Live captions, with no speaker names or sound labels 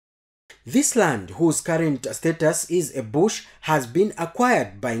This land, whose current status is a bush, has been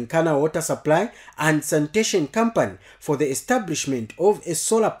acquired by NKANA Water Supply and Sanitation Company for the establishment of a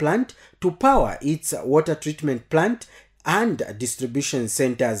solar plant to power its water treatment plant and distribution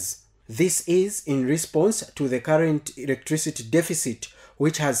centers. This is in response to the current electricity deficit,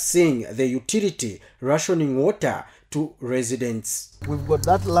 which has seen the utility rationing water to residents. We've got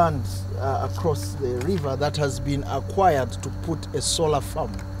that land across the river that has been acquired to put a solar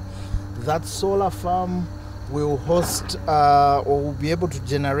farm. That solar farm will host or will be able to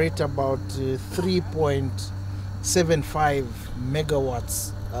generate about 3.75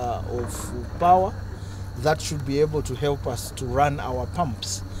 megawatts of power. That should be able to help us to run our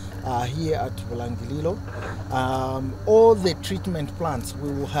pumps here at Bulangililo. All the treatment plants,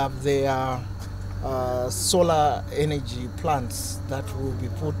 we will have their solar energy plants that will be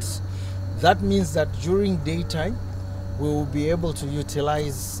put. That means that during daytime, we will be able to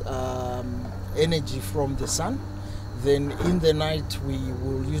utilize energy from the sun. Then in the night, we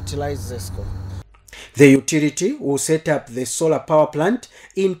will utilize ZESCO. The utility will set up the solar power plant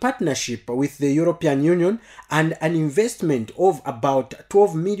in partnership with the European Union, and an investment of about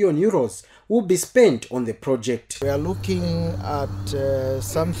 12 million euros will be spent on the project. We are looking at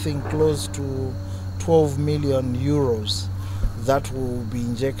something close to 12 million euros that will be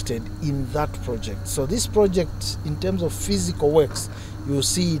injected in that project. So this project, in terms of physical works, you'll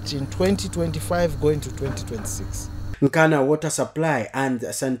see it in 2025 going to 2026. NKANA Water Supply and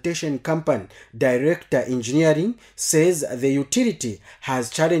Sanitation Company Director Engineering says the utility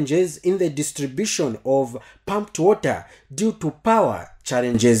has challenges in the distribution of pumped water due to power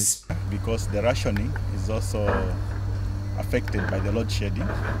challenges. Because the rationing is also affected by the load shedding.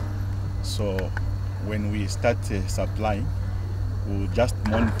 So when we start supplying, we'll just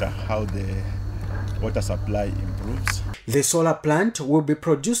monitor how the water supply improves. The solar plant will be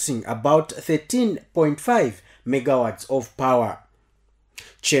producing about 13.5 megawatts of power.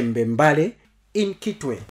 Chembe Mbale in Kitwe.